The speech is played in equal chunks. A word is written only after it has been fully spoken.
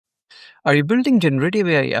Are you building generative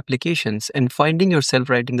AI applications and finding yourself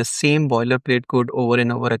writing the same boilerplate code over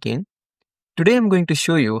and over again? Today I'm going to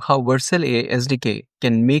show you how Vercel AI SDK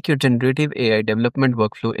can make your generative AI development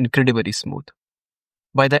workflow incredibly smooth.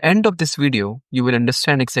 By the end of this video, you will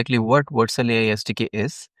understand exactly what Vercel AI SDK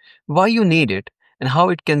is, why you need it, and how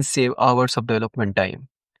it can save hours of development time.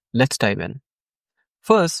 Let's dive in.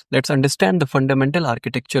 First, let's understand the fundamental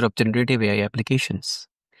architecture of generative AI applications.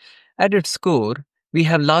 At its core, we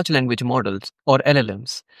have large language models, or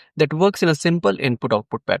LLMs, that works in a simple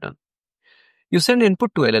input-output pattern. You send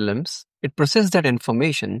input to LLMs, it processes that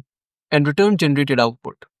information, and returns generated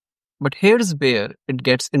output. But here's where it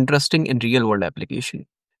gets interesting in real-world application.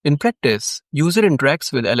 In practice, user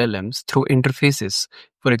interacts with LLMs through interfaces,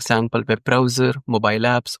 for example, web browser, mobile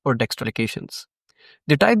apps, or text applications.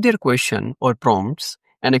 They type their question or prompts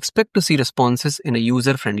and expect to see responses in a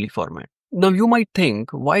user-friendly format. Now you might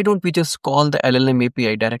think, why don't we just call the LLM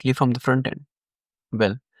API directly from the front end?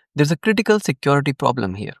 Well, there's a critical security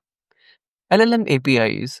problem here. LLM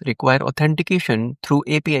APIs require authentication through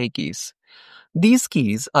API keys. These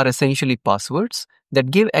keys are essentially passwords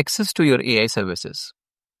that give access to your AI services.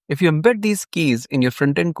 If you embed these keys in your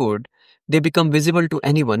front-end code, they become visible to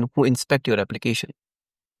anyone who inspects your application.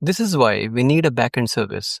 This is why we need a backend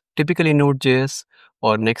service, typically Node.js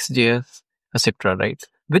or Next.js, etc., right?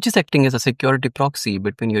 Which is acting as a security proxy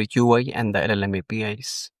between your UI and the LLM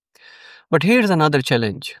APIs. But here's another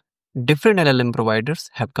challenge. Different LLM providers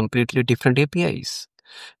have completely different APIs.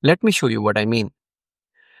 Let me show you what I mean.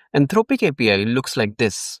 Anthropic API looks like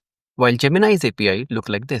this, while Gemini's API looks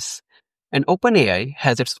like this. And OpenAI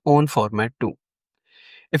has its own format too.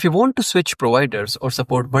 If you want to switch providers or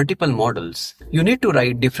support multiple models, you need to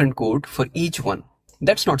write different code for each one.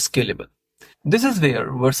 That's not scalable. This is where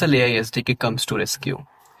Vercel AI SDK comes to rescue.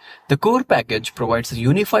 The core package provides a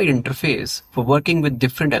unified interface for working with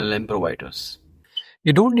different LLM providers.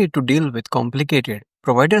 You don't need to deal with complicated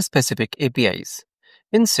provider-specific APIs.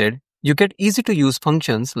 Instead, you get easy-to-use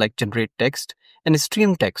functions like generateText and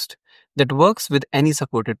streamText that works with any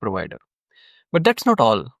supported provider. But that's not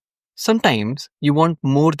all. Sometimes you want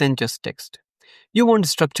more than just text. You want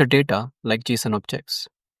structured data like JSON objects.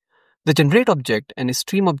 The generateObject and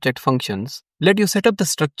streamObject functions let you set up the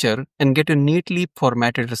structure and get your neatly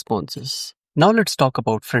formatted responses. Now let's talk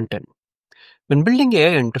about frontend. When building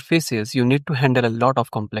AI interfaces, you need to handle a lot of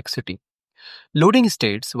complexity. Loading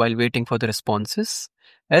states while waiting for the responses,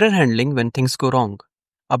 error handling when things go wrong,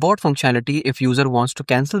 abort functionality if user wants to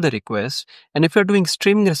cancel the request, and if you're doing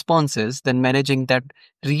streaming responses, then managing that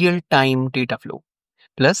real-time data flow.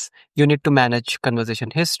 Plus, you need to manage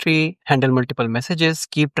conversation history, handle multiple messages,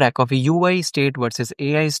 keep track of UI state versus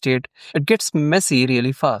AI state. It gets messy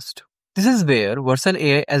really fast. This is where Vercel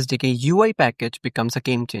AI SDK UI package becomes a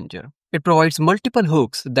game changer. It provides multiple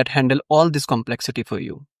hooks that handle all this complexity for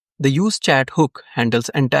you. The useChat hook handles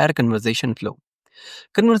entire conversation flow.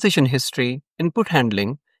 Conversation history, input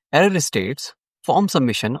handling, error states, form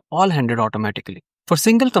submission, all handled automatically. For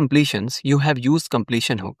single completions, you have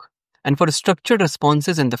useCompletion hook. And for structured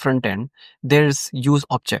responses in the front end, there's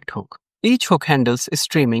useObject hook. Each hook handles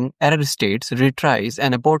streaming, error states, retries,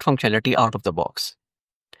 and abort functionality out of the box.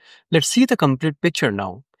 Let's see the complete picture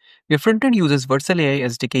now. Your frontend uses Vercel AI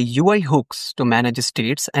SDK UI hooks to manage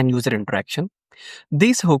states and user interaction.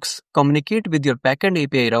 These hooks communicate with your backend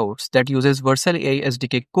API routes that uses Vercel AI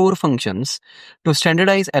SDK core functions to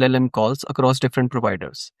standardize LLM calls across different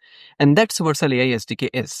providers. And that's Vercel AI SDK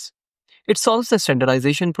is. It solves the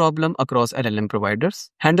standardization problem across LLM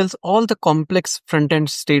providers, handles all the complex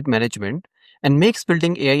front-end state management, and makes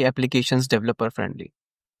building AI applications developer-friendly.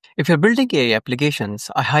 If you're building AI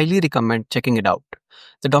applications, I highly recommend checking it out.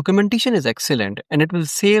 The documentation is excellent and it will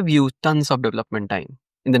save you tons of development time.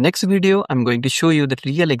 In the next video, I'm going to show you the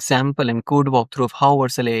real example and code walkthrough of how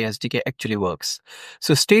Vercel AI SDK actually works.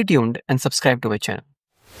 So stay tuned and subscribe to my channel.